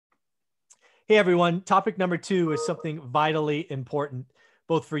Hey, everyone. Topic number 2 is something vitally important,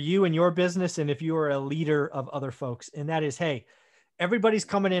 both for you and your business, and if you are a leader of other folks. And that is, hey, everybody's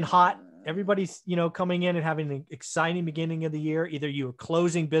coming in hot. Everybody's, coming in and having an exciting beginning of the year. Either you are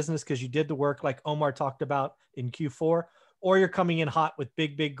closing business because you did the work like Omar talked about in Q4, or you're coming in hot with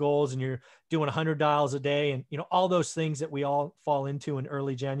big, big goals and you're doing 100 dials a day and, all those things that we all fall into in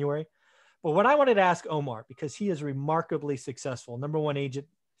early January. But what I wanted to ask Omar, because he is remarkably successful, #1 agent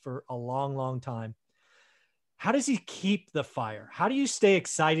for a long, long time. How does he keep the fire? How do you stay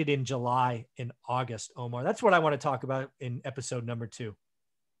excited in July and August, Omar? That's what I want to talk about in episode number 2.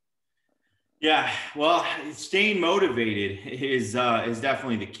 Yeah, well, staying motivated is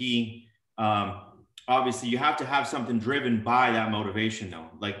definitely the key. Obviously, you have to have something driven by that motivation, though.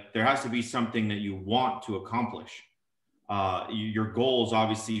 Like there has to be something that you want to accomplish. Your goals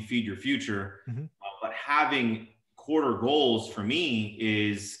obviously feed your future, but having quarter goals for me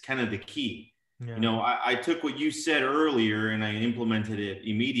is kind of the key. Yeah. I took what you said earlier and I implemented it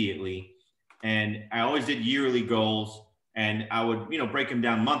immediately. And I always did yearly goals and I would, break them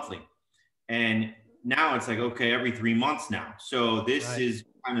down monthly. And now it's like, okay, every 3 months now. So this is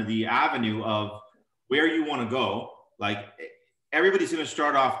kind of the avenue of where you want to go. Like everybody's going to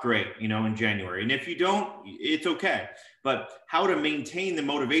start off great, in January. And if you don't, it's okay. But how to maintain the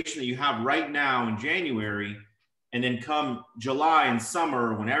motivation that you have right now in January, and then come July and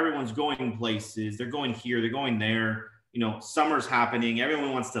summer when everyone's going places, they're going here, they're going there, summer's happening.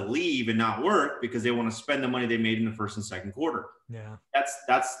 Everyone wants to leave and not work because they want to spend the money they made in the first and second quarter. Yeah.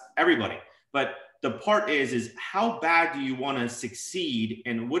 That's everybody. But the part is how bad do you want to succeed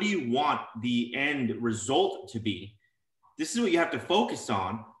and what do you want the end result to be? This is what you have to focus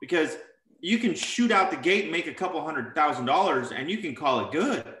on, because you can shoot out the gate and make a couple $100,000 and you can call it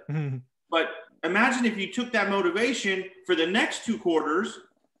good. Mm-hmm. But imagine if you took that motivation for the next 2 quarters,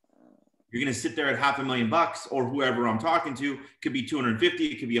 you're going to sit there at $500,000 or whoever I'm talking to. Could be 250,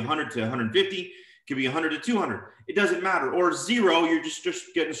 it could be 100 to 150, it could be 100 to 200. It doesn't matter. Or 0, you're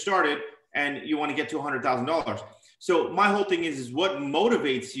just getting started and you want to get to $100,000. So my whole thing is what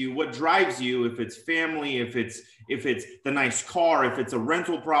motivates you, what drives you, if it's family, if it's the nice car, if it's a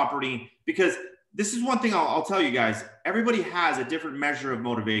rental property, because this is one thing I'll tell you guys, everybody has a different measure of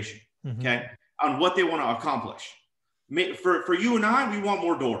motivation, okay, on what they want to accomplish. For you and I, we want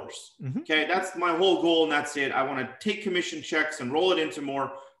more doors, okay? That's my whole goal and that's it. I want to take commission checks and roll it into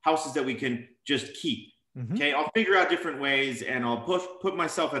more houses that we can just keep. Okay, I'll figure out different ways and I'll put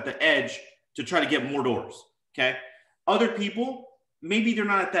myself at the edge to try to get more doors. Okay, other people, maybe they're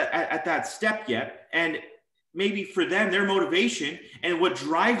not at that step yet, and maybe for them, their motivation and what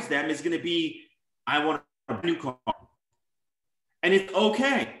drives them is going to be, I want a new car, and it's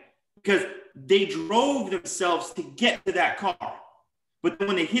okay because they drove themselves to get to that car. But then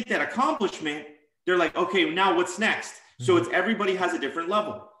when they hit that accomplishment, they're like, okay, now what's next? So it's everybody has a different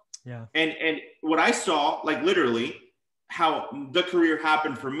level. Yeah. And what I saw, like literally how the career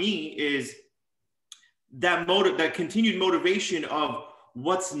happened for me is that continued motivation of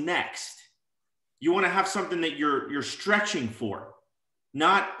what's next. You want to have something that you're stretching for,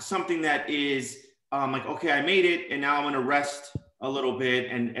 not something that is like, okay, I made it and now I'm going to rest a little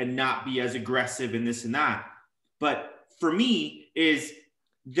bit and not be as aggressive and this and that. But for me is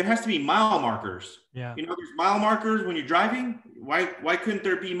there has to be mile markers. Yeah. There's mile markers when you're driving. Why couldn't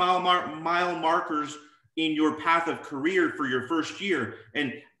there be mile markers in your path of career for your first year?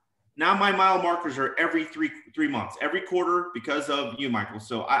 And now my mile markers are every three months, every quarter because of you, Michael.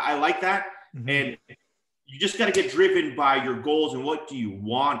 So I like that. And you just got to get driven by your goals and what do you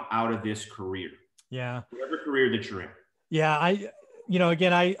want out of this career? Yeah. Whatever career that you're in. Yeah.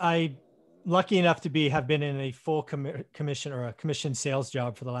 I lucky enough to have been in a full commission or a commission sales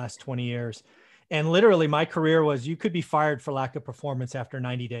job for the last 20 years. And literally my career was, you could be fired for lack of performance after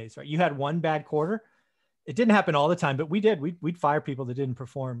 90 days, right? You had one bad quarter. It didn't happen all the time, but we'd fire people that didn't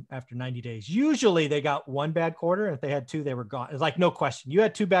perform after 90 days. Usually they got one bad quarter. And if they had 2, they were gone. It's like, no question. You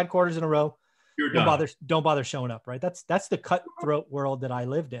had 2 bad quarters in a row. Don't bother showing up, right? That's the cutthroat world that I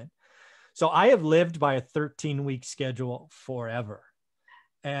lived in. So I have lived by a 13-week schedule forever.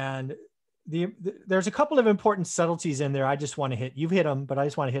 And there's a couple of important subtleties in there. I just want to hit. You've hit them, but I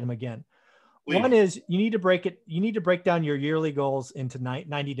just want to hit them again. Please. One is you need to break down your yearly goals into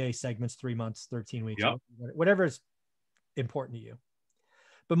 90-day segments, 3 months, 13 weeks, whatever is important to you.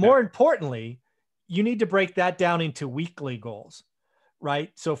 But more importantly, you need to break that down into weekly goals,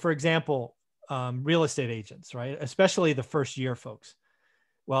 right? So for example, real estate agents, right? Especially the first year folks.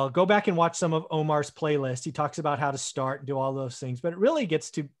 Well, go back and watch some of Omar's playlist. He talks about how to start and do all those things, but it really gets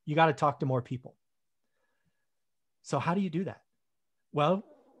to, you got to talk to more people. So how do you do that? Well,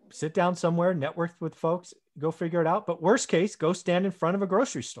 sit down somewhere, network with folks, go figure it out. But worst case, go stand in front of a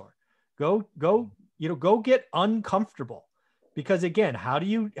grocery store. Go, go get uncomfortable. Because again, how do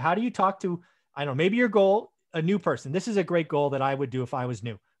you talk to, I don't know, maybe your goal, a new person. This is a great goal that I would do if I was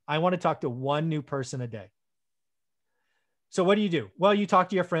new. I want to talk to one new person a day. So what do? Well, you talk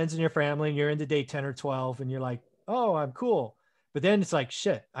to your friends and your family and you're into day 10 or 12 and you're like, oh, I'm cool. But then it's like,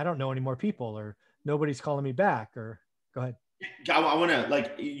 shit, I don't know any more people or nobody's calling me back or go ahead. I want to,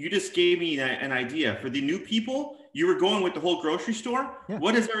 like, you just gave me an idea for the new people. You were going with the whole grocery store. Yeah.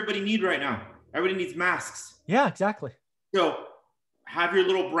 What does everybody need right now? Everybody needs masks. Yeah, exactly. So have your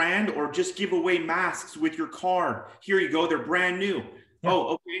little brand or just give away masks with your card. Here you go. They're brand new. Yeah.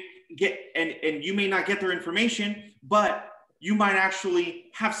 Oh, okay. And you may not get their information, but you might actually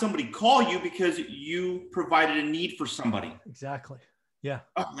have somebody call you because you provided a need for somebody. Exactly. Yeah.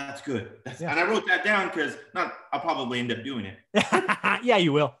 Oh, that's good. And I wrote that down because I'll probably end up doing it. Yeah,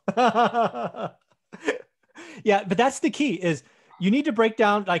 you will. Yeah, but that's the key is you need to break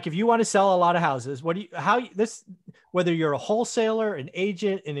down, like if you want to sell a lot of houses, whether you're a wholesaler, an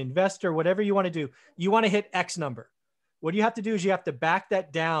agent, an investor, whatever you want to do, you want to hit X number. What you have to do is you have to back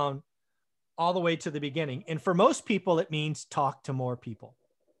that down all the way to the beginning. And for most people, it means talk to more people.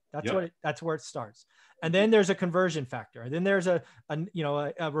 That's where it starts. And then there's a conversion factor. And then there's a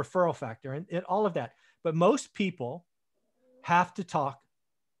referral factor and all of that. But most people have to talk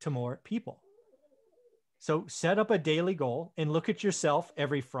to more people. So set up a daily goal and look at yourself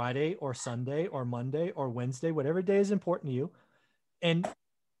every Friday or Sunday or Monday or Wednesday, whatever day is important to you, and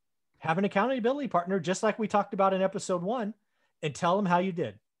have an accountability partner, just like we talked about in episode 1, and tell them how you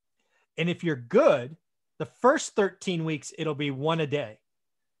did. And if you're good, the first 13 weeks, it'll be one a day.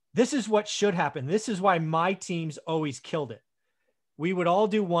 This is what should happen. This is why my teams always killed it. We would all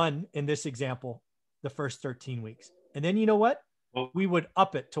do one in this example, the first 13 weeks. And then you know what? We would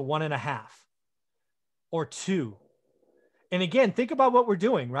up it to 1.5 or 2. And again, think about what we're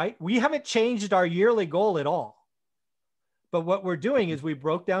doing, right? We haven't changed our yearly goal at all. But what we're doing is we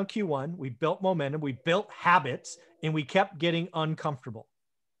broke down Q1, we built momentum, we built habits, and we kept getting uncomfortable.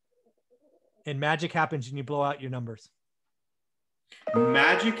 And magic happens when you blow out your numbers.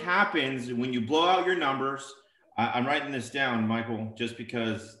 Magic happens when you blow out your numbers. I'm writing this down, Michael, just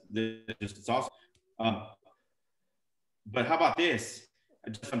because it's awesome. But how about this?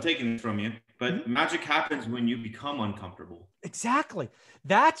 I'm taking this from you. But magic happens when you become uncomfortable. Exactly.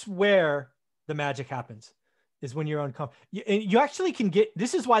 That's where the magic happens, is when you're uncomfortable. You actually can get,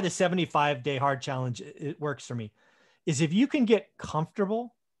 this is why the 75-day hard challenge, it works for me, is if you can get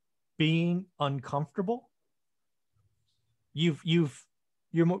comfortable being uncomfortable, you're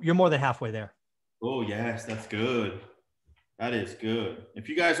more than halfway there. Oh yes, that's good. That is good. If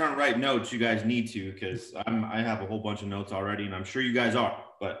you guys aren't writing notes, you guys need to, because I have a whole bunch of notes already, and I'm sure you guys are.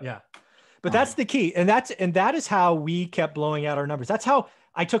 But yeah, but that's the key, and that is how we kept blowing out our numbers. That's how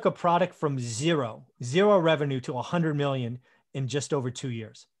I took a product from zero revenue to 100 million in just over 2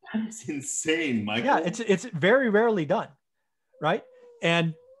 years. That's insane, Michael. Yeah, it's very rarely done, right?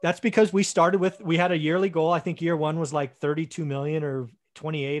 And that's because we had a yearly goal. I think year 1 was like 32 million or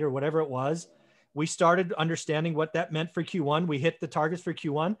 28 or whatever it was. We started understanding what that meant for Q1. We hit the targets for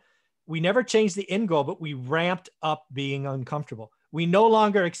Q1. We never changed the end goal, but we ramped up being uncomfortable. We no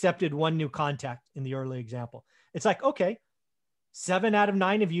longer accepted one new contact in the early example. It's like, okay, 7 out of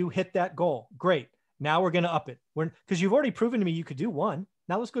 9 of you hit that goal. Great. Now we're going to up it. Because you've already proven to me you could do 1.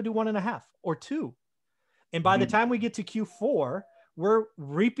 Now let's go do 1.5 or 2. And by the time we get to Q4, we're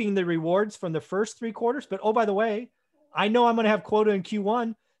reaping the rewards from the first 3 quarters. But oh, by the way, I know I'm going to have quota in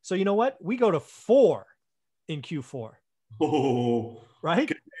Q1. So you know what? We go to 4 in Q4. Oh,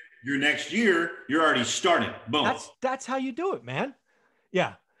 right. Your next year, you're already starting. Boom. That's how you do it, man.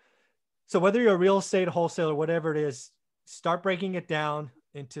 Yeah. So whether you're a real estate wholesaler, whatever it is, start breaking it down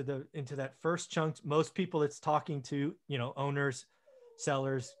into that first chunk. Most people it's talking to, owners,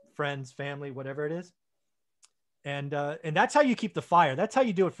 sellers, friends, family, whatever it is. And that's how you keep the fire. That's how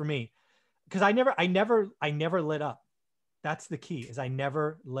you do it for me. Because I never lit up. That's the key, is I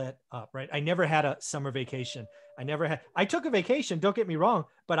never let up, right? I never had a summer vacation. I took a vacation, don't get me wrong,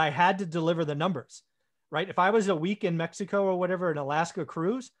 but I had to deliver the numbers, right? If I was a week in Mexico or whatever, an Alaska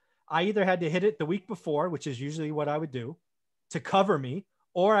cruise, I either had to hit it the week before, which is usually what I would do to cover me,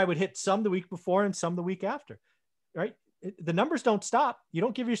 or I would hit some the week before and some the week after, right? The numbers don't stop. You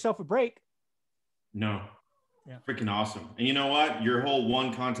don't give yourself a break. No. Yeah. Freaking awesome. And you know what? Your whole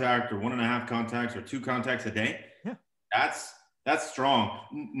 1 contact or 1.5 contacts or 2 contacts a day. Yeah. That's strong.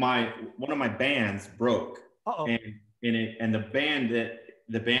 One of my bands broke. Uh-oh. And the band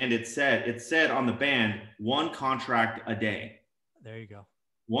it said on the band 1 contract a day. There you go.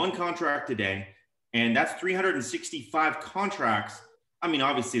 one contract a day, and that's 365 contracts. I mean,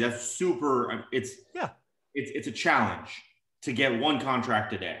 obviously that's super, it's a challenge to get one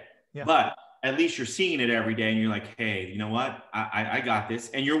contract a day, but at least you're seeing it every day and you're like, hey, you know what? I got this.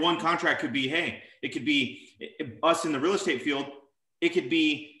 And your one contract could be, hey, it could be us in the real estate field. It could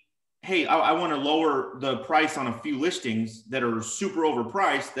be, hey, I want to lower the price on a few listings that are super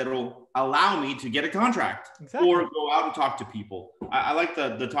overpriced that'll allow me to get a contract or go out and talk to people. I like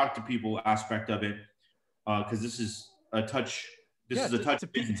the talk to people aspect of it because this is a touch.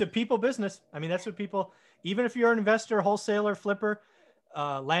 It's a people business. I mean, that's what people, even if you're an investor, wholesaler, flipper,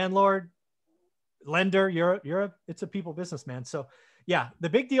 landlord, lender, it's a people business, man. So yeah, the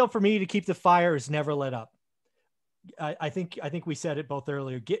big deal for me to keep the fire is never let up. I think we said it both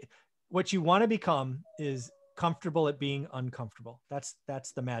earlier. What you want to become is comfortable at being uncomfortable. That's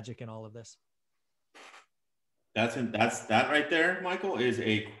the magic in all of this. That right there, Michael, is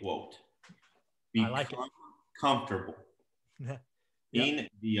a quote. I like it. Comfortable in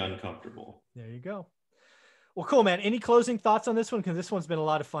the uncomfortable. There you go. Well, cool, man. Any closing thoughts on this one? Because this one's been a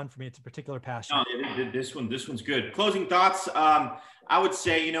lot of fun for me. It's a particular passion. No, this one's good. Closing thoughts. I would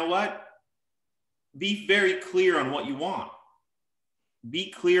say, you know what? Be very clear on what you want.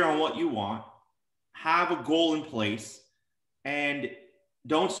 Be clear on what you want. Have a goal in place, and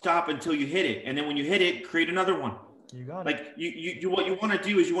don't stop until you hit it. And then when you hit it, create another one. You got it. Like you what you want to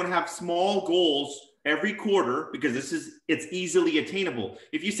do is you want to have small goals every quarter because it's easily attainable.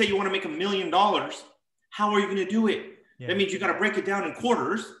 If you say you want to make $1 million, how are you going to do it? Yeah. That means you got to break it down in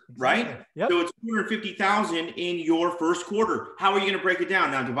quarters, right? Yep. So it's 250,000 in your first quarter. How are you going to break it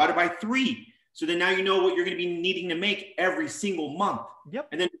down? Now divide it by 3. So then now you know what you're going to be needing to make every single month. Yep.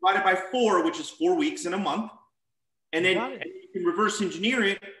 And then divide it by 4, which is 4 weeks in a month. And then you can reverse engineer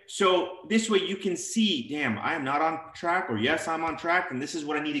it. So this way you can see, damn, I am not on track, or yes, I'm on track. And this is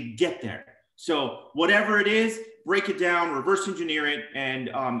what I need to get there. So whatever it is, break it down, reverse engineer it. And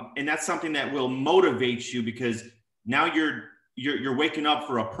that's something that will motivate you because now you're waking up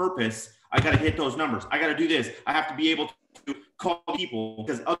for a purpose. I got to hit those numbers. I got to do this. I have to be able to call people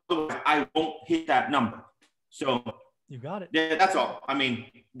because otherwise I won't hit that number. So you got it. Yeah, that's all. I mean,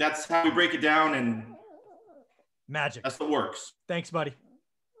 that's how we break it down, and magic. That's what works. Thanks, buddy.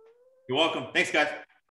 You're welcome. Thanks, guys.